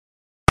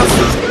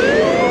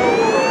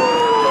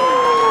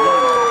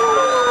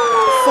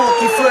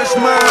Funky fresh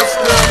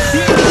monster.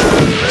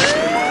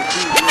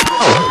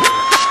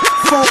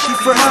 Funky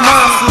fresh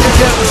monster.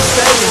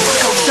 Devastating.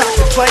 Shot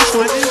the place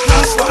when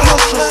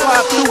hustle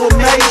slide through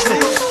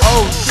amazing.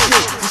 Oh shit,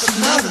 this is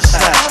another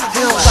side.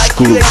 They don't like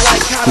you, they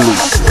like how the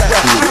hustle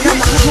rap. I got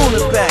my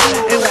cornerback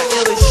and we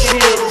ill as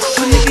shit.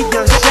 My nigga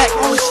Young Jack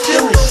always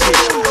stealing shit.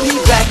 He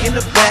back in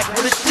the back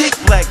with a thick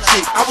black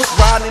chick. I was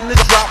riding the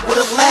drop with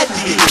a Latin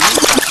dick.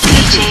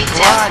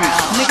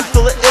 Nigga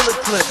full of illa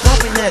clip,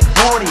 bumping that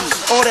Barney,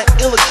 all that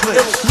illa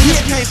clip.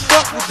 Niggas can't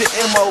fuck with the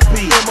MOB.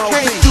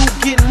 Can't do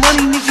getting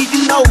money, nigga,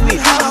 you know me.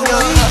 I'm a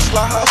young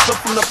hustler, hustler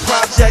from the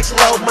projects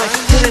low, man.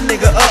 Hit a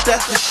nigga up,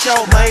 that's the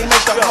show, man.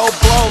 Make the whole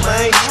blow,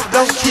 man.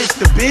 Don't kiss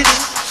the bitch.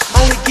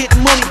 Only get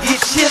money,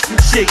 get shit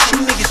from chicks. You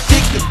niggas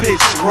dick the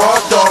bitch.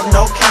 Raw dog,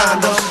 no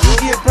condom.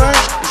 You get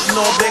burnt, it's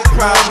no big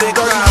crowd, big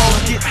crowd.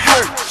 Get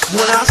hurt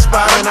when I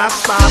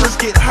spiners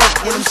get hurt.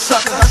 When them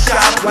suckers I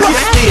shot them.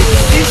 What's this?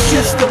 It's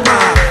just a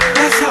mob.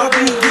 That's how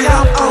we get.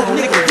 I'm on,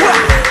 nigga. What?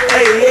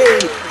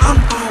 Hey,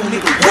 I'm on,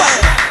 nigga. What?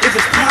 If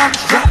it's pop,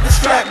 drop the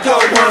strap, go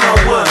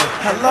one-on-one.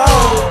 Hello,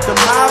 the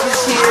mob is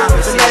here.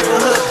 The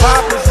neighborhood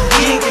boppers is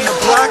big and the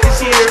block is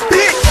here.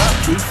 Bitch.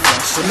 Keep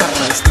fresh in the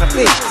place to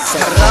be.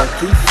 Set up,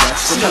 keep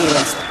fresh in the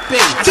place to be.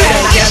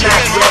 You're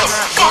not rich,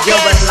 you're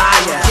a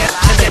liar.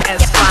 And the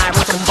S5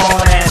 with some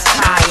bald ass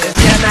tires.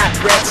 You're not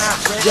rich,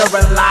 you're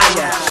a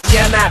liar.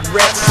 You're not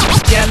rich,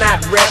 you're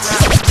not rich,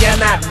 you're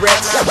not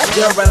rich,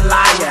 you're a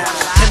liar.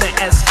 And the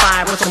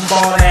S5 with some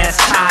bald ass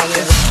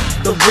tires.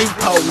 The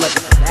repo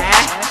looking for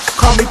that.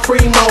 Call me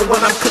Primo when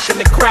I'm cooking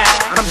the crack.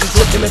 I'm just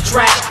looking the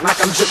track like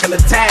I'm juking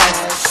the tag.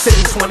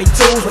 Sitting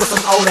 22s with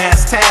some old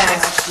ass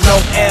tags. No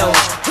L's,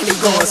 and he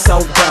going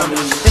so dummy.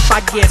 If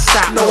I get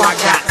shot, know I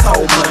got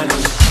toll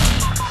money.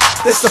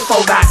 This a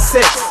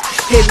 4.6,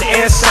 hitting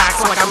air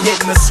shocks like I'm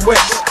hitting the switch.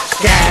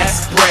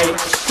 Gas, brake,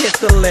 hit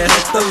the lift,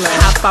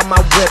 hop out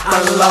my whip,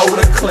 unload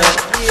a clip.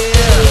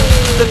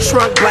 The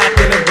trunk black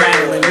and it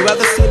rattling. You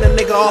ever seen a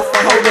nigga off a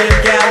whole damn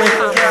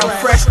gallon? I'm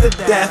fresh to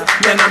death,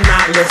 man, I'm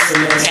not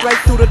listening. Straight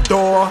through the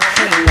door,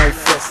 ain't no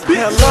fisting.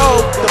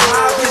 Hello, the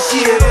mob is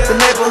here. The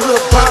neighborhood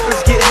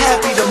poppers get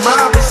happy, the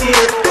mob is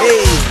here.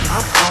 Hey,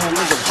 I'm on,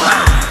 nigga,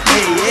 wow.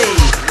 Hey,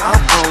 I'm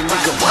on,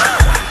 nigga, wow.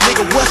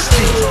 Nigga, what's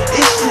this?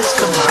 It's just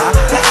the mob.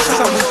 That's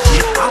how we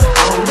get. I'm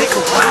on,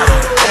 nigga, wow.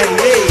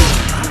 Hey,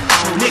 I'm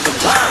on, nigga,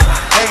 wow.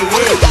 Hey,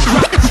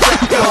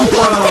 go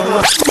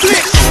one-on-one.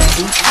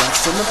 Keep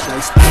fresh in the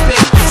place to be.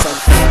 So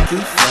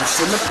keep fresh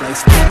in the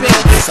place to be.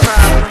 So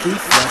keep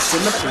fresh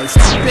in the place to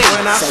be.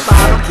 When I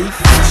start, keep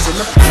fresh in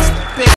the place to be.